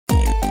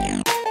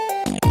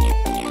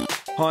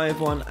Hi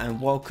everyone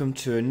and welcome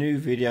to a new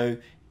video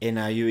in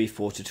our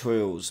UE4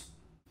 tutorials.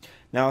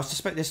 Now I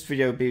suspect this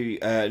video will be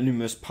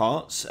numerous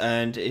parts,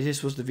 and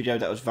this was the video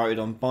that was voted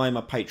on by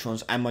my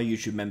patrons and my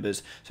YouTube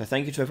members, so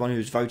thank you to everyone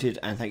who's voted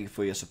and thank you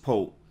for your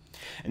support.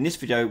 In this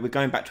video we're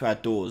going back to our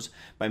doors,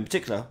 but in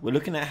particular we're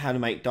looking at how to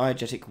make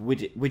diegetic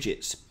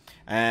widgets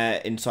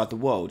inside the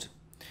world.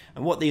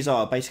 And what these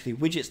are basically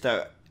widgets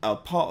that are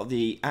part of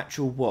the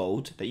actual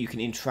world that you can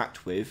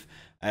interact with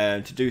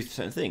to do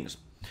certain things.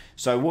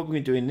 So what we're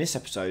going to do in this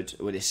episode,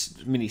 or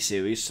this mini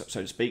series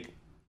so to speak,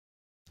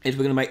 is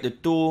we're going to make the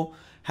door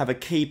have a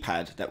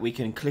keypad that we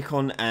can click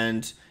on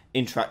and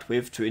interact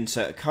with to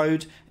insert a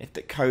code. If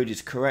the code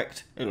is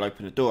correct, it'll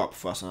open the door up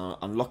for us and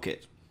unlock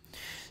it.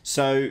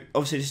 So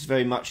obviously this is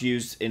very much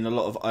used in a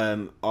lot of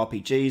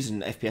RPGs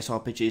and FPS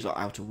RPGs like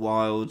Outer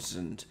Worlds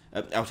and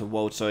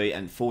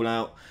and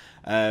Fallout.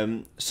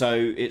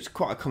 So it's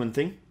quite a common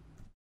thing.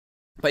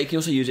 But you can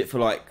also use it for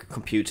like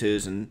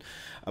computers and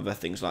other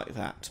things like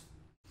that.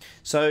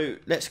 So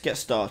let's get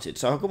started.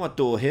 So I've got my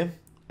door here.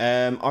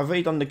 I've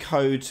already done the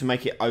code to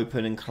make it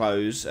open and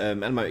close. At the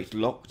moment it's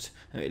locked.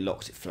 And it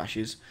locks, it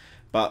flashes.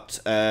 But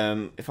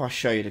if I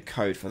show you the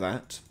code for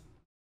that,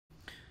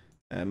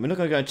 we're not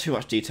going to go into too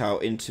much detail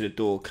into the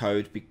door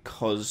code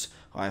because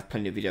I have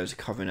plenty of videos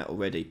covering it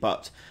already.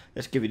 But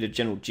let's give you the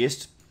general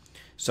gist.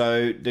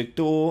 So the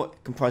door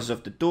comprises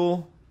of the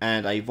door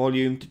and a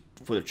volume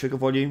for the trigger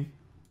volume.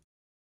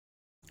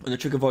 On the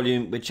trigger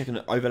volume, we're checking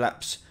the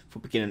overlaps for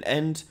begin and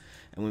end.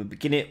 And when we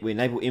begin it, we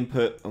enable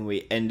input, and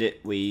we end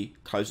it, we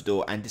close the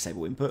door and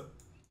disable input.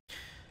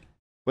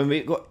 When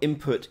we've got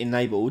input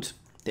enabled,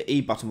 the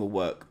E button will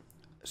work.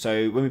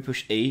 So when we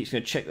push E, it's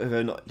going to check whether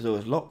or not the door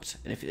is locked,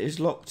 and if it is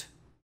locked,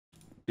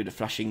 do the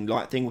flashing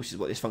light thing, which is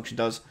what this function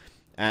does,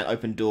 and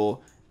open door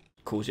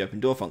calls the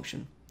open door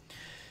function.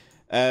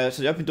 So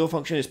the open door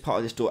function is part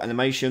of this door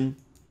animation,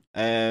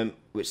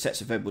 which sets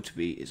a variable to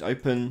be is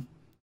open,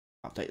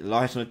 update the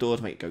light on the door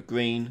to make it go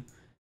green,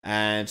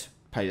 and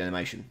play the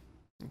animation.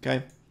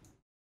 Okay,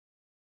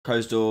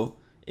 close door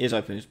is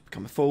open, it's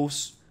become a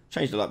false,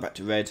 change the light back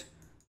to red,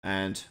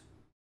 and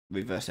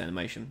reverse the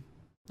animation.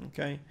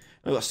 Okay,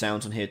 I've got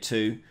sounds on here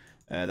too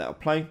that'll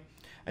play,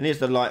 and here's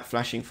the light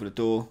flashing for the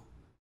door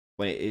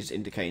when it is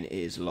indicating it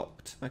is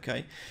locked.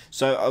 Okay,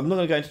 so I'm not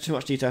going to go into too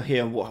much detail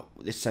here on what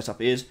this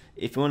setup is.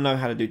 If you want to know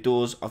how to do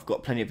doors, I've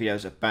got plenty of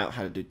videos about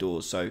how to do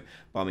doors, so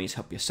by all means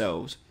help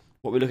yourselves.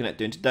 What we're looking at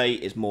doing today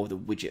is more of the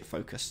widget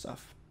focused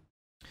stuff.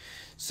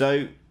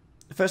 So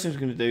the first thing we're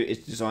going to do is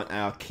design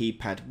our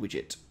keypad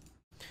widget.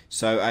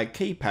 So our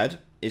keypad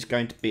is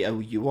going to be a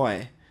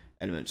UI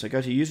element. So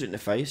go to user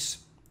interface,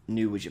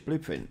 new widget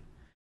blueprint,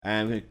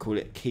 and we're going to call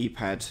it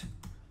keypad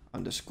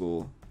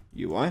underscore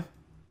UI,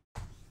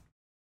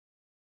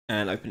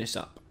 and open this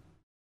up.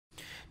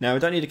 Now we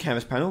don't need a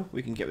canvas panel,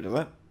 we can get rid of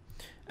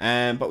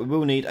that, but we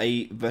will need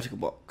a vertical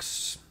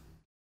box.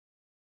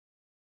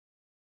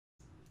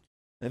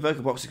 The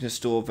vertical box is going to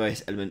store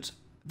various elements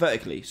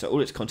vertically, so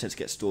all its contents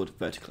get stored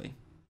vertically.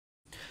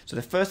 So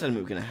the first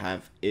element we're going to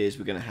have is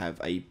we're going to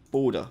have a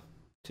border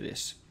to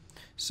this.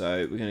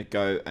 So we're going to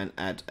go and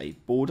add a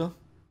border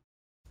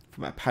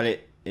from our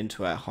palette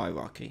into our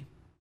hierarchy.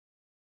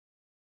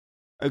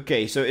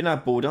 Okay, so in our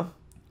border,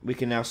 we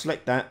can now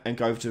select that and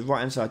go over to the right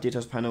hand side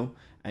details panel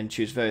and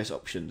choose various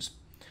options.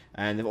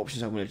 And the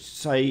options I'm going to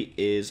say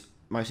is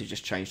mostly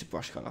just change the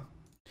brush color.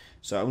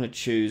 So I'm going to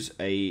choose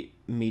a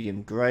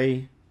medium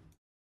gray,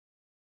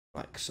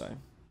 like so.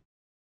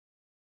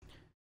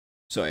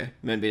 Sorry,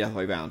 meant to be the other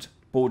way around.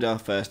 Border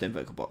first, then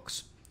vertical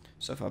box.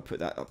 So if I put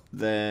that up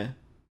there,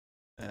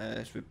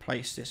 let's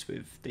replace this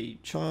with the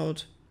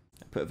child,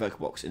 and put a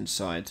vertical box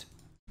inside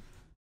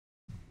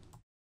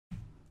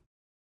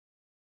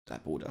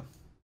that border.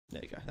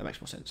 There you go, that makes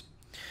more sense.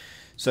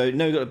 So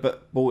now we've got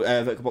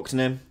a vertical box in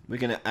there, we're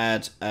going to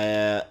add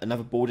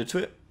another border to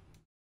it.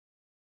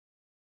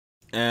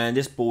 And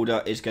this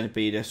border is going to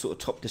be the sort of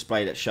top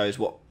display that shows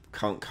what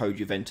current code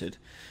you've entered.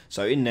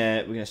 So in there,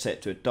 we're going to set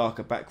it to a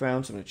darker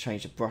background. So I'm going to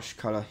change the brush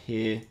color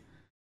here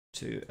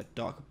to a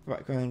darker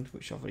background,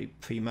 which I've already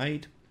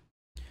pre-made.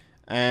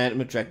 And I'm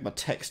going to drag my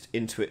text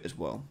into it as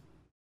well.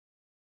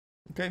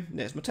 Okay,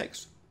 there's my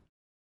text.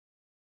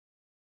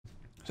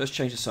 So let's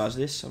change the size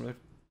of this. So I'm going to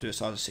do a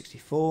size of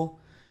 64.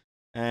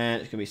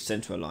 And it's going to be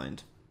center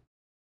aligned.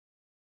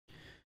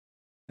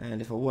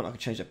 And if I want, I can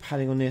change the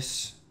padding on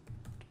this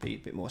to be a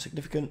bit more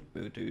significant.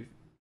 We'll do,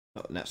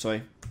 not that,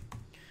 sorry.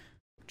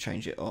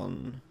 Change it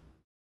on,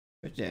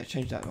 yeah,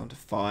 change that on to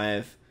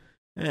 5.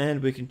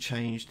 And we can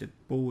change the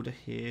border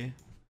here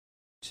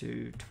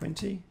to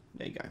 20.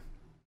 There you go.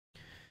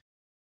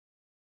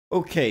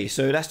 Okay,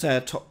 so that's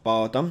our top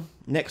bar done.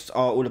 Next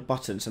are all the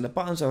buttons, and the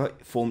buttons are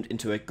formed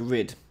into a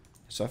grid.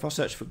 So if I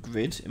search for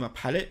grid in my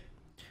palette,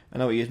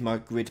 and I will use my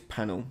grid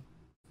panel.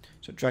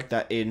 So drag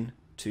that in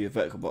to your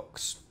vertical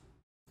box.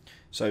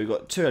 So we've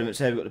got two elements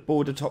here. We've got the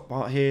border top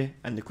part here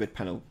and the grid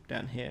panel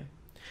down here.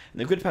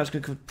 And the grid panel is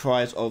going to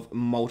comprise of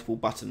multiple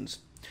buttons.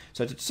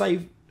 So to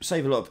save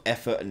a lot of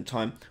effort and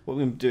time, what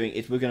we're going to be doing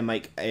is we're going to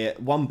make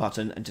one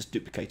button and just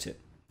duplicate it.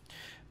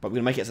 but we're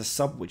going to make it as a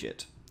sub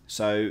widget.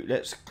 So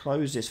let's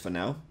close this for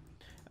now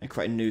and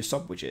create a new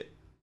sub widget.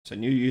 So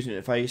new user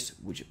interface,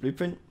 widget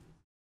blueprint.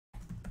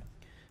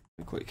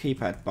 We call it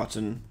keypad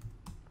button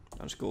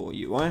underscore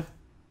UI.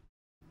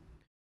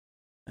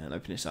 And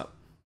open this up.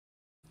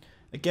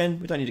 Again,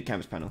 we don't need a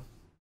canvas panel.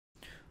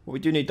 What we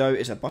do need though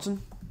is a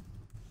button.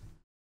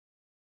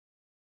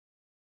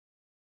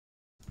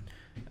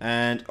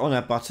 And on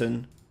our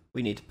button,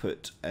 we need to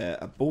put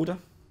a border.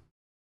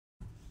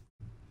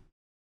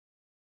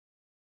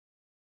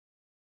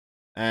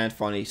 And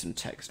finally some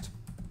text.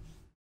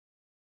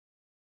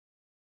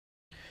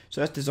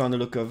 So let's design the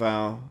look of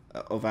our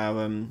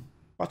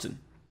button.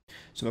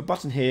 So my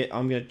button here,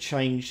 I'm going to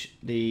change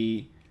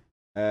the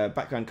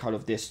background color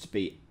of this to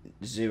be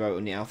 0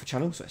 on the alpha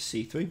channel, so it's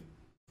see-through.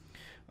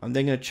 I'm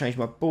then going to change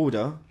my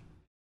border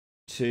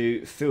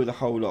to fill the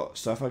whole lot.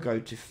 So if I go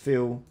to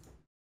fill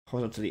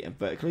horizontally and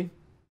vertically,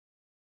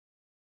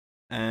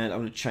 and I'm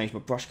going to change my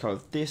brush color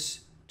of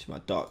this to my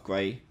dark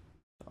grey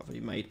that I've already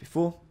made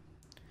before.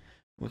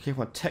 I'm going to click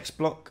on my text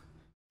block,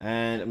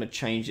 and I'm going to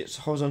change its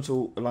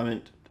horizontal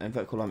alignment and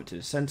vertical alignment to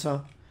the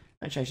center,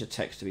 and change the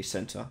text to be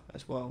center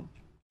as well.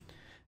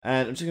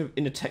 And I'm just going to,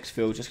 in the text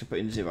field, just going to put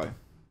in 0,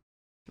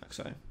 like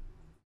so.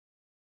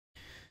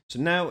 So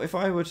now, if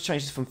I were to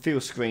change this from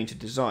fill screen to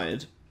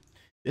desired,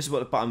 this is what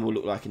the button will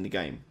look like in the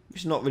game.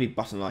 It's not really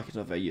button-like, it's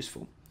not very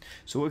useful.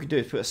 So what we can do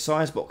is put a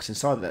size box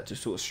inside of that to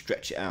sort of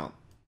stretch it out.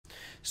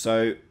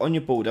 So on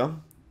your border,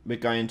 we're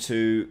going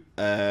to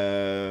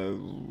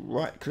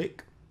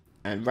right-click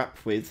and wrap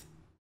with,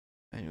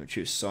 and we'll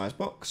choose size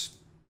box.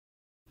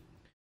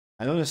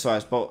 And on the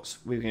size box,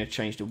 we're going to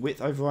change the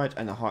width override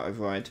and the height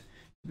override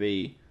to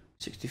be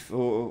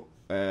 64,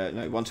 no,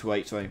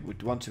 128, sorry,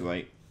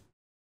 128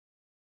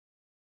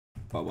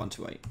 by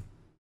 128.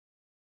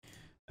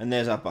 And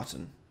there's our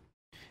button.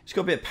 It's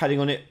got a bit of padding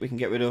on it, we can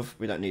get rid of,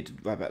 we don't need to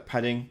worry about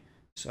padding.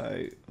 So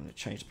I'm going to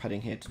change the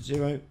padding here to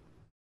 0.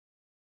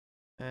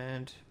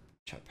 And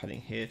change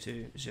padding here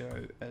to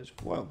 0 as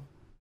well.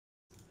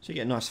 So you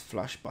get a nice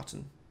flush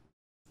button.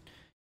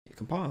 Hit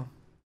compile.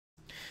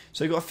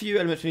 So you've got a few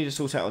elements we need to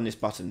sort out on this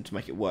button to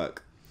make it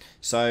work.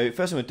 So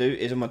first thing I'm going to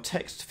do is on my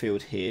text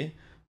field here,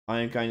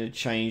 I'm going to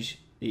change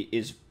the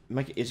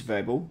make it is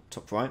variable,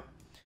 top right,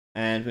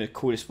 and I'm going to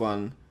call this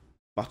one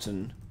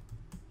button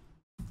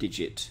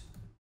digit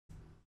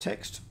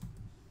text.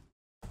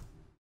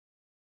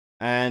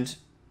 And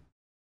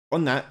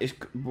on that,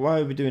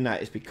 why we're doing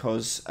that is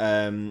because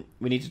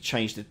we need to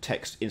change the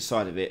text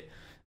inside of it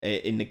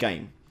in the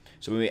game.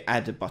 So when we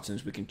add the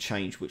buttons, we can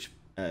change which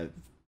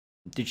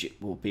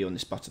digit will be on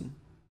this button.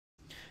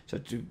 So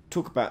to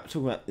talking about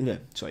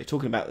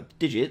the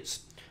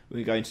digits, we're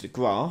going to go into the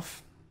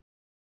graph.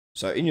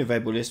 So in your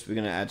variable list, we're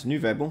going to add a new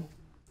variable,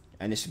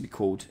 and this will be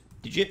called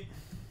digit,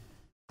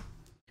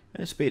 and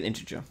this will be an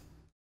integer.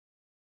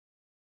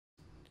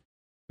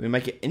 We're going to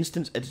make it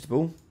instance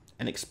editable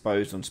and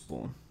exposed on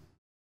spawn,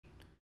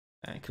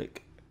 and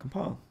click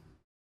compile.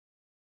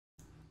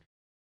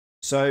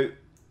 So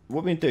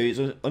what we're going to do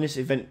is on this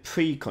event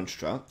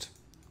pre-construct,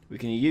 we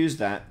can use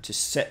that to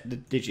set the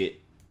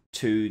digit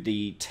to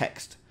the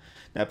text.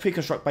 Now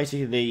pre-construct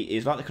basically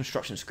is like the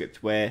construction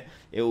script where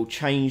it will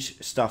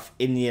change stuff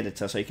in the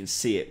editor so you can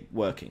see it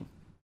working.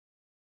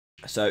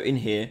 So in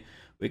here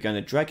we're going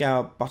to drag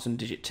our button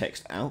digit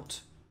text out,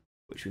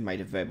 which we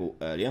made a variable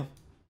earlier,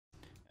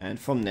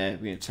 and from there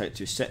we're going to take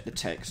to set the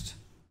text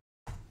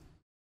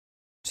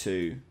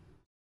to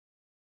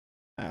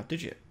our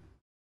digit.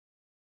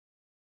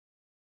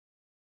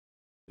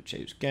 So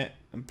choose get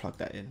and plug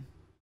that in.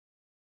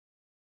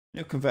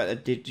 It'll convert a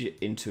digit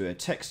into a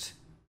text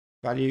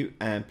value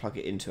and plug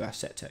it into our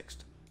set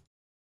text.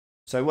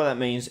 So what that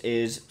means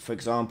is, for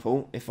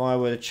example, if I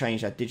were to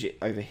change that digit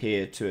over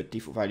here to a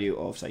default value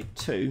of say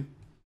 2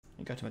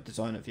 and go to my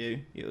designer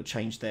view, it will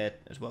change there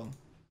as well.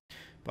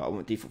 But I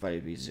want default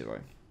value to be 0.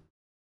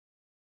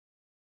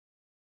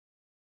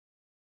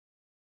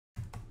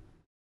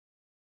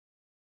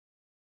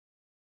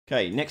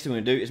 Okay, next thing we're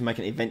going to do is make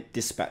an event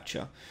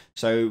dispatcher.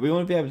 So we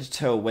want to be able to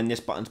tell when this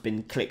button's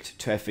been clicked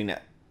to everything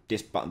that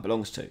this button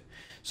belongs to.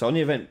 So on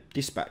the event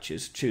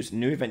dispatchers, choose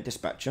new event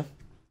dispatcher,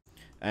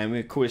 and we're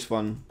going to call this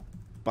one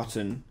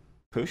button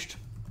pushed.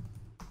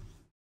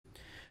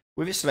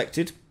 With it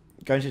selected,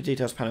 go into the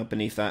details panel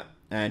beneath that,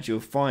 and you'll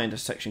find a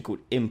section called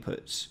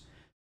inputs.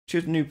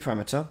 Choose a new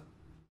parameter,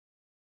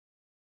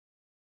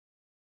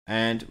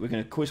 and we're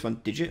going to call this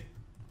one digit,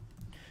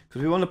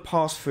 because we want to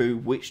pass through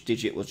which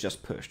digit was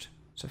just pushed.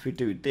 So if we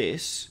do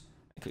this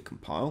and click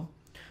compile,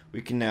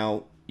 we can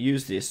now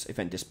use this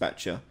event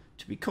dispatcher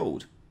to be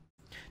called.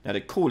 Now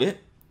to call it,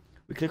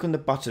 we click on the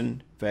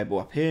button variable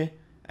up here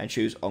and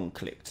choose on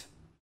clicked.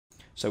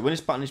 So when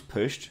this button is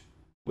pushed,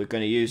 we're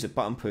going to use the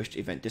button pushed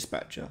event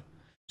dispatcher.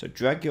 So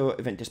drag your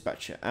event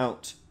dispatcher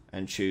out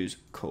and choose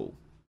call.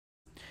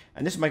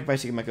 And this will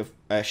basically make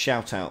a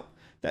shout out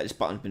that this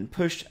button's been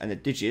pushed and the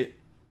digit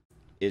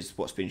is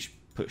what's been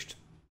pushed.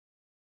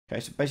 Okay,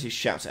 so basically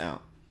shouts it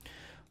out.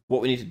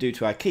 What we need to do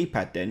to our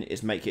keypad then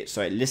is make it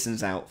so it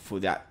listens out for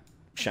that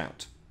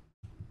shout.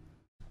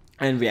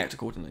 and react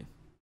accordingly.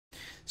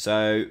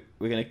 So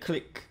we're going to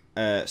click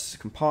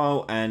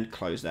compile and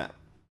close that.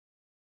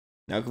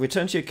 Now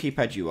return to your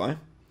Keypad UI,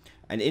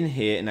 and in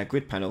here in our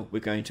grid panel we're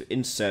going to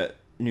insert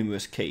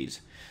numerous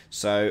keys.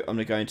 So I'm going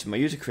to go into my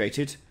user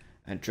created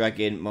and drag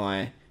in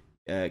my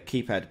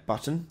keypad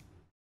button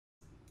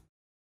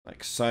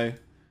like so,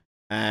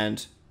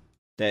 and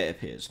there it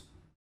appears.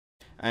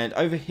 And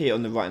over here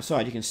on the right hand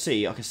side you can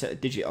see I can set a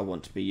digit I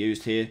want to be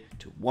used here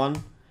to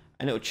 1,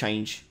 and it will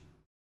change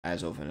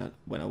as of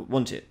when I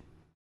want it.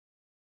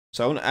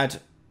 So I want to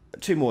add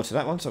 2 more to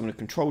that one, so I'm going to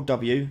Control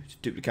W to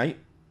duplicate,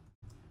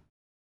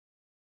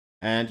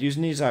 and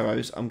using these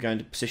arrows I'm going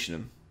to position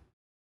them.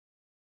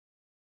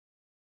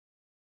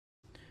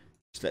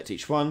 Select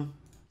each one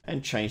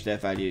and change their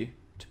value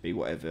to be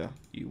whatever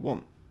you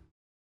want.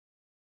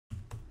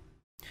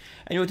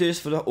 And you'll do this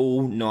for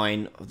all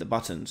 9 of the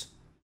buttons.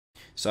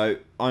 So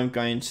I'm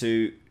going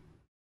to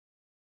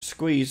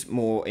squeeze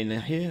more in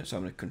here, so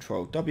I'm going to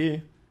Control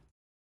W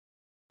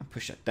and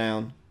push that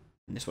down,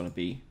 and this one will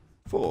be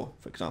 4,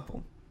 for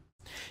example.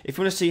 If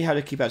you want to see how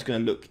the keypad is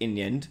going to look in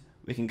the end,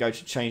 we can go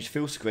to change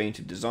fill screen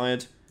to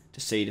desired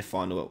to see the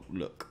final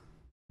look.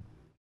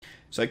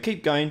 So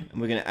keep going,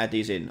 and we're going to add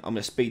these in. I'm going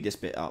to speed this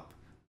bit up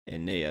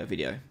in the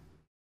video.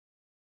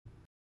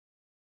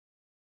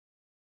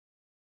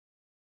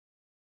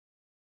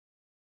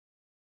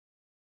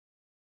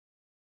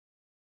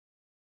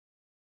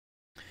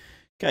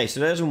 Okay,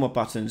 so there's all my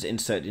buttons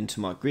inserted into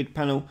my grid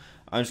panel.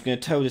 I'm just going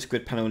to tell this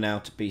grid panel now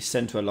to be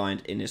center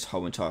aligned in this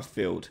whole entire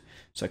field.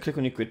 So click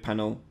on your grid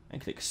panel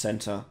and click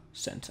center,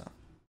 center.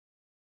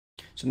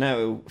 So now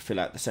it will fill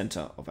out the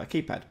center of our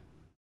keypad.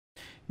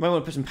 You might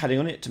want to put some padding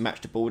on it to match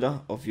the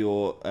border of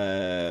your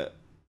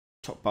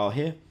top bar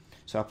here.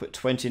 So I'll put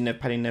 20 in there,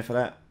 padding there for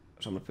that.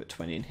 So I'm going to put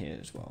 20 in here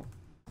as well.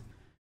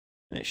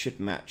 And it should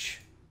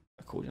match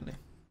accordingly.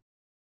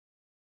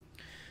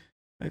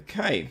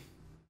 Okay.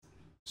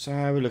 So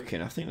how are we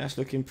looking? I think that's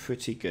looking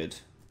pretty good.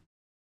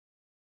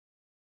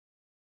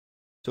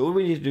 So all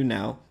we need to do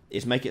now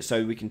is make it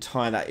so we can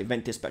tie that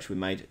event dispatch we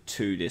made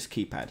to this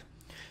keypad.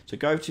 So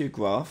go to your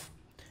graph,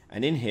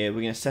 and in here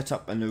we're going to set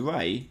up an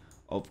array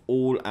of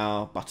all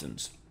our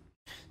buttons.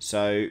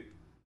 So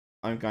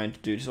I'm going to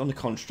do this on the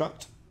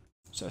construct.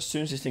 So as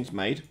soon as this thing's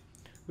made,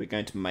 we're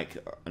going to make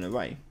an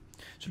array.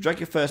 So drag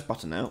your first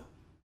button out,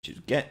 which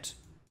is get,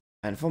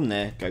 and from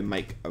there go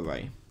make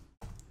array.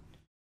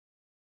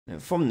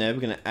 And from there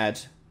we're going to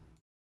add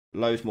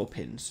loads more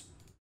pins.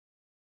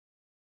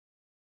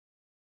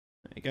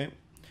 There you go.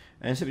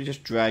 And simply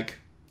just drag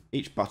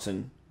each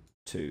button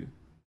to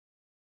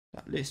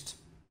that list.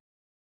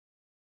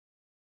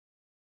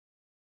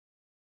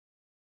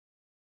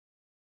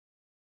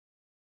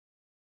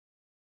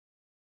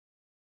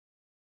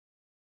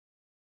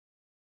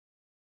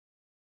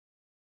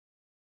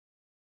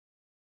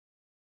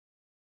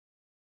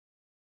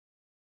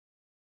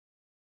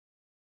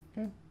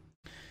 Okay.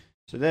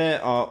 So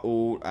there are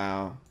all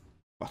our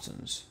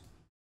buttons.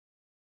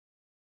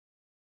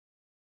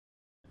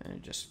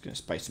 And just going to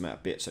space them out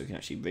a bit so we can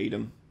actually read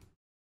them.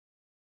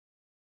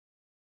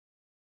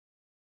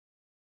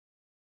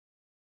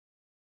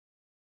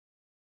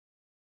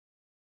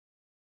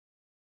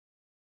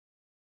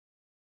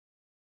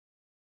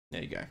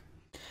 There you go.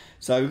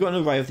 So we've got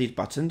an array of these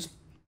buttons,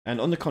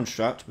 and on the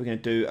construct we're going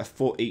to do a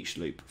for each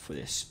loop for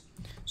this.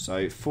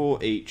 So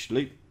for each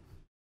loop,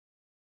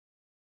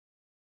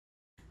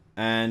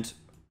 and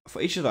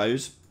for each of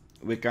those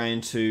we're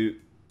going to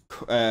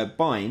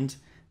bind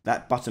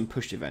that button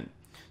pushed event.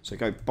 So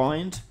go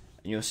bind,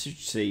 and you'll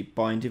see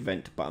bind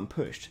event button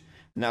pushed,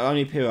 and that will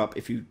only appear up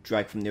if you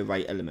drag from the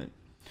array element.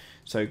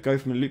 So go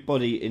from the loop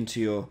body into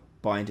your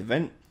bind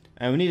event,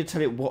 and we need to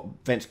tell it what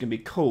event's going to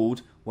be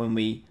called when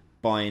we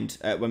bind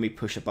when we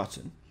push a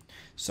button.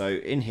 So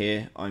in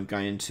here I'm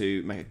going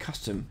to make a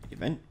custom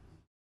event,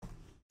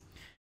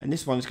 and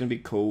this one is going to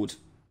be called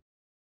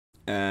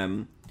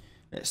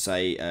let's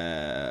say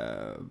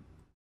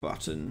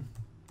button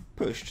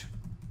pushed,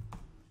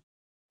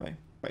 okay,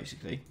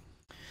 basically.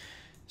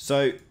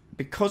 So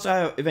because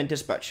our event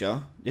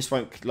dispatcher, this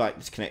won't like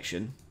this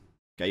connection,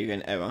 okay, you get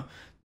an error,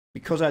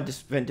 because our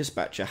event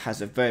dispatcher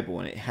has a variable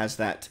in it, it has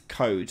that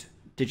code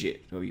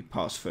digit where you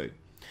pass through.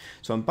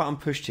 So on button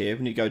pushed here,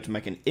 we need to go to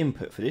make an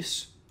input for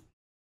this,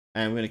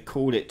 and we're going to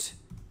call it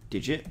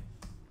digit,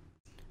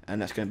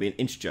 and that's going to be an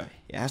integer.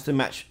 It has to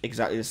match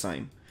exactly the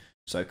same.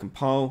 So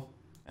compile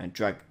and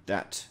drag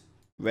that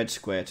red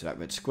square to that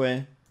red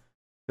square,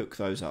 hook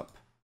those up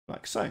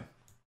like so.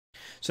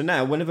 So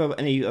now whenever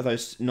any of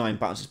those 9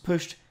 buttons is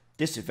pushed,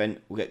 this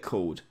event will get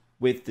called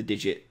with the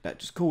digit that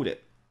just called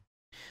it.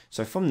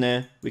 So from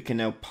there we can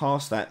now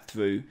pass that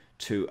through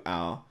to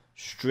our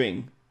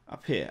string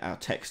up here, our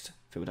text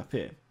field up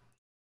here.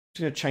 I'm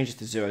just going to change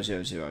this to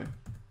 000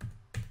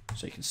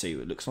 so you can see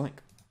what it looks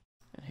like,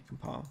 and hit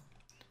compile.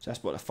 So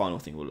that's what the final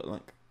thing will look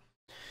like.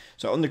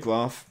 So on the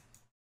graph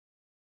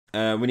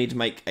we need to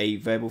make a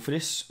variable for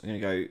this. I'm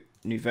going to go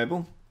new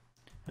variable,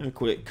 and we'll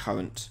call it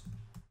current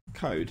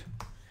code,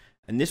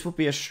 and this will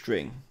be a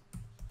string.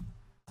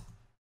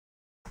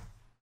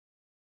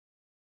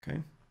 Okay,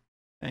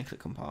 and click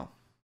compile.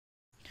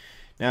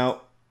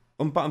 Now,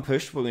 on button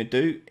push, what we're going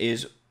to do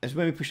is, as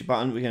when we push the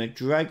button, we're going to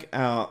drag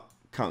our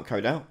current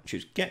code out,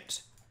 choose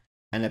get,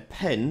 and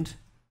append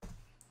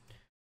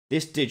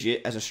this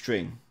digit as a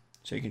string.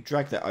 So you can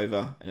drag that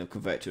over and it'll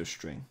convert it to a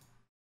string.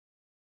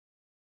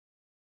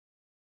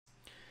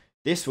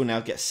 This will now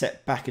get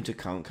set back into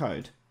current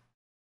code.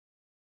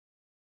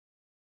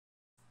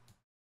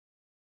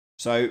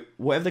 So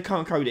whatever the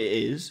current code it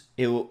is,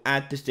 it will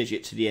add this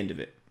digit to the end of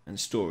it and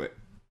store it.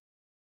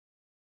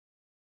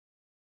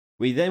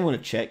 We then want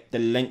to check the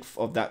length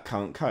of that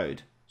current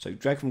code. So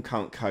drag from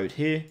current code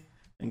here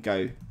and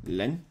go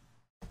len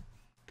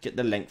to get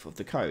the length of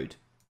the code.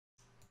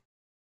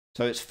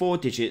 So it's 4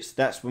 digits.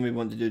 That's when we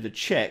want to do the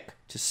check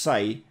to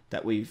say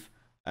that we've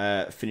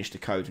finished the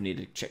code. We need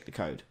to check the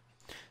code.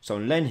 So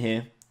on len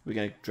here, we're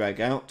going to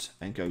drag out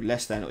and go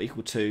less than or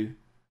equal to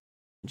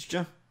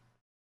integer.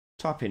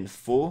 Type in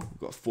 4. We've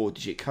got a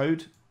 4-digit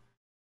code.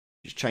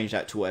 Just change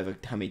that to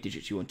how many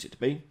digits you want it to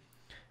be.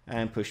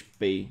 And push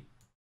B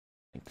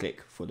and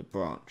click for the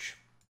branch.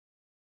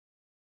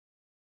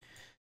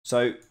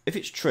 So if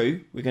it's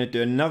true, we're going to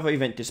do another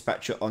event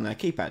dispatcher on our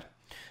keypad.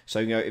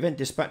 So we go event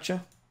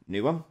dispatcher,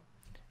 new one.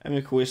 I'm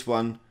going to call this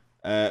one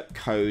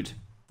code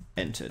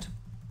entered.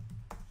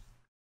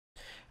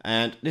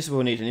 And this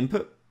will need an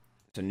input.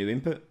 It's a new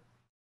input.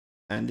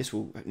 And this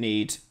will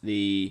need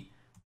the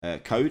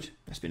code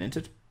that's been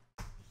entered,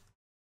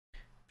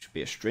 which will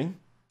be a string.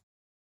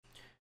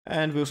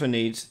 And we also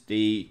need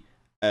the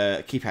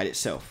keypad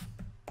itself.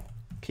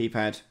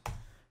 Keypad,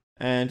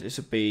 and this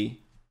will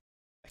be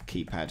a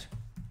Keypad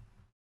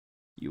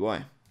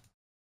UI.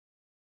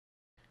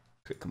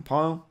 Click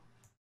compile,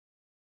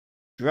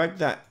 drag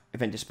that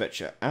event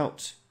dispatcher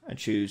out and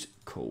choose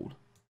call.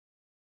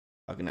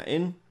 Plugging that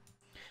in,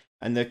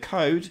 and the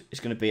code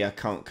is going to be our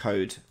current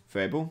code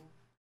variable,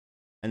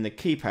 and the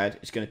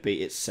keypad is going to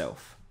be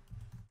itself.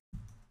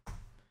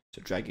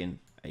 So drag in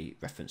a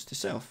reference to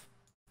self,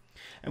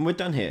 and we're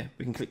done here.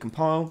 We can click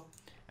compile,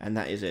 and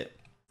that is it.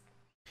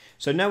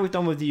 So now we've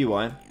done with the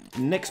UI.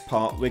 The next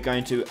part, we're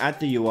going to add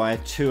the UI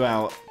to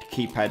our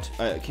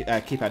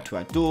keypad to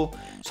our door,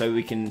 so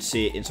we can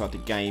see it inside the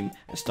game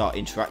and start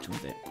interacting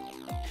with it.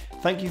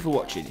 Thank you for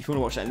watching. If you want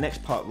to watch that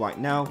next part right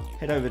now,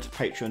 head over to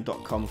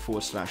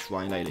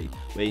patreon.com/Ryan Laley,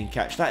 where you can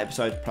catch that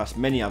episode plus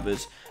many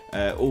others,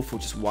 all for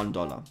just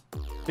 $1.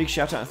 Big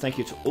shout out and thank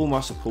you to all my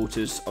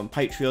supporters on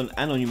Patreon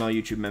and on my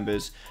YouTube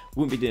members.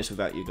 Wouldn't be doing this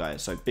without you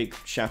guys, so big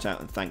shout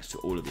out and thanks to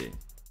all of you.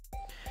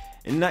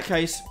 In that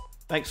case,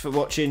 thanks for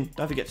watching,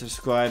 don't forget to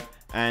subscribe,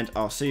 and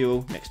I'll see you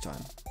all next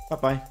time. Bye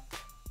bye.